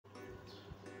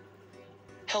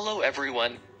Hello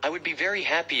everyone, I would be very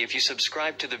happy if you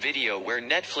subscribe to the video where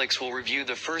Netflix will review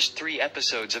the first 3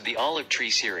 episodes of the Olive Tree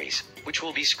series, which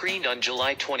will be screened on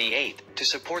July 28th, to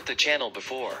support the channel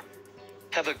before.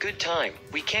 Have a good time.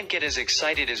 We can't get as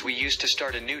excited as we used to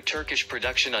start a new Turkish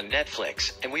production on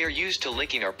Netflix, and we are used to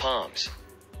licking our palms.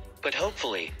 But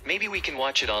hopefully, maybe we can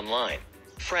watch it online.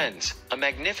 Friends, a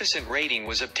magnificent rating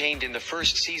was obtained in the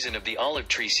first season of the Olive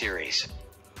Tree series.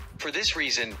 For this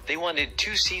reason, they wanted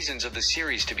 2 seasons of the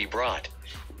series to be brought.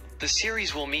 The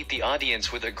series will meet the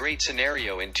audience with a great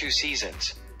scenario in 2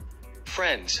 seasons.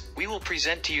 Friends, we will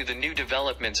present to you the new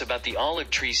developments about the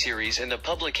Olive Tree series and the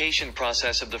publication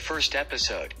process of the first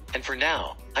episode, and for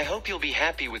now, I hope you'll be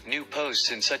happy with new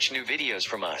posts and such new videos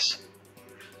from us.